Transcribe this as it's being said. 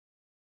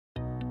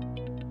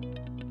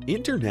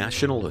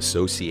International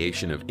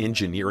Association of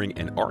Engineering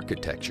and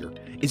Architecture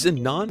is a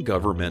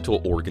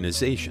non-governmental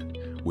organization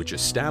which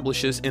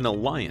establishes an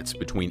alliance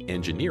between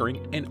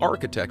engineering and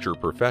architecture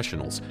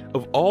professionals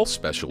of all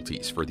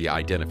specialties for the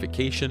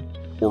identification,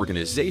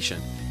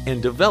 organization,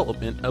 and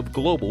development of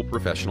global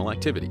professional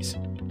activities.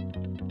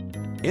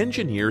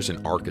 Engineers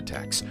and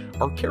architects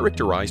are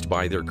characterized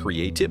by their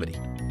creativity,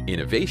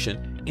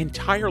 innovation, and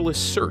tireless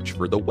search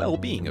for the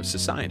well-being of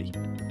society.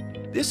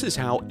 This is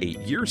how 8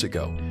 years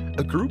ago,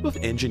 a group of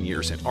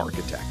engineers and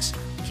architects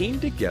came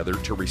together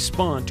to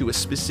respond to a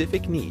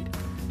specific need,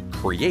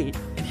 create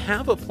and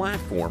have a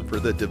platform for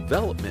the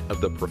development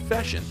of the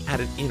profession at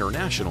an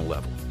international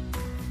level.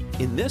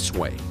 In this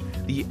way,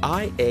 the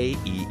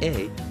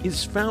IAEA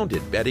is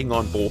founded betting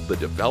on both the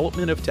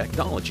development of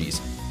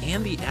technologies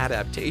and the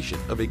adaptation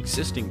of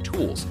existing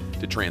tools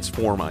to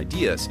transform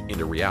ideas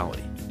into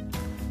reality.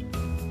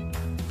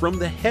 From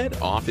the head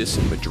office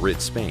in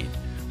Madrid, Spain,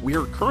 we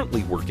are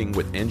currently working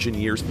with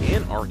engineers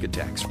and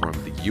architects from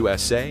the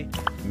USA,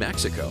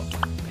 Mexico,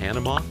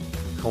 Panama,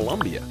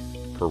 Colombia,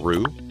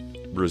 Peru,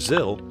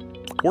 Brazil,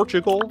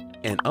 Portugal,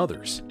 and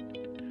others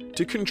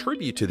to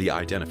contribute to the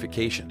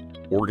identification,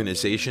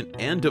 organization,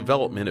 and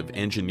development of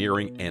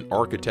engineering and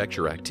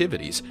architecture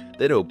activities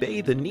that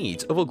obey the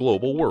needs of a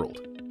global world,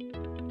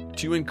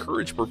 to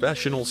encourage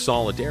professional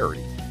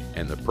solidarity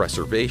and the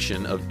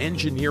preservation of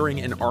engineering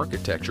and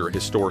architecture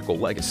historical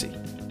legacy,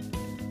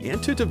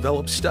 and to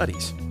develop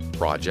studies,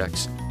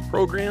 projects,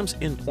 programs,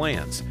 and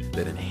plans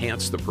that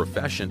enhance the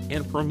profession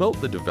and promote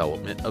the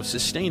development of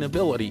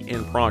sustainability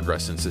and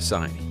progress in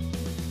society.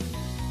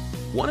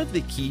 One of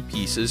the key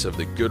pieces of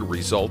the good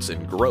results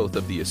and growth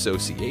of the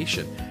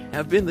association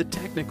have been the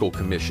technical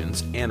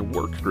commissions and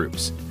work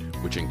groups,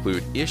 which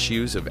include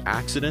issues of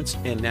accidents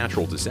and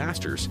natural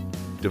disasters,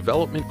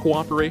 development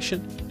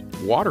cooperation,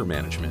 water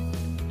management,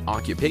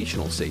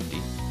 occupational safety,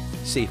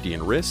 safety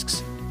and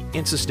risks,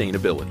 and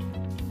sustainability.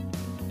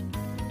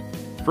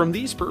 From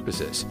these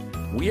purposes,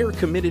 we are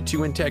committed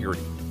to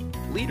integrity,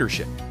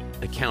 leadership,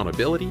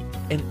 accountability,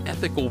 and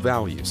ethical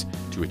values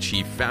to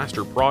achieve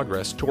faster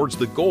progress towards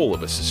the goal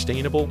of a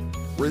sustainable,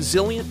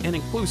 resilient, and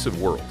inclusive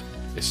world,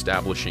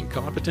 establishing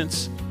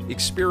competence,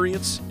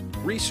 experience,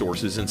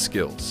 resources, and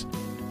skills.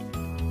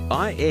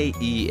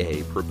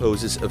 IAEA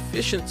proposes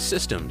efficient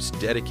systems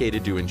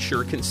dedicated to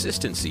ensure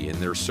consistency in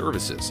their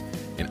services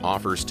and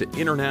offers to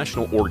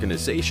international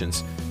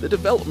organizations the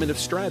development of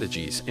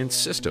strategies and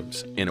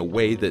systems in a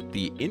way that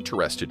the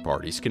interested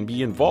parties can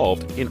be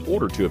involved in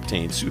order to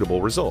obtain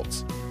suitable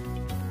results.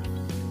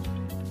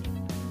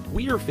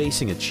 We are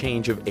facing a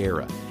change of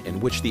era in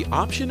which the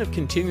option of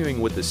continuing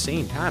with the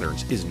same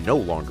patterns is no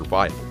longer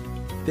viable.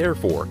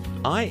 Therefore,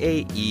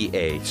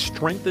 IAEA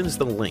strengthens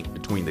the link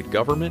between the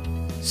government,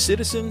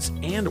 citizens,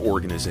 and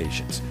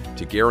organizations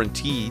to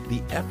guarantee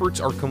the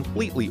efforts are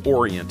completely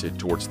oriented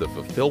towards the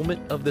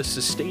fulfillment of the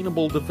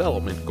Sustainable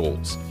Development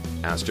Goals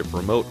as to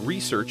promote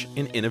research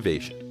and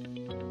innovation.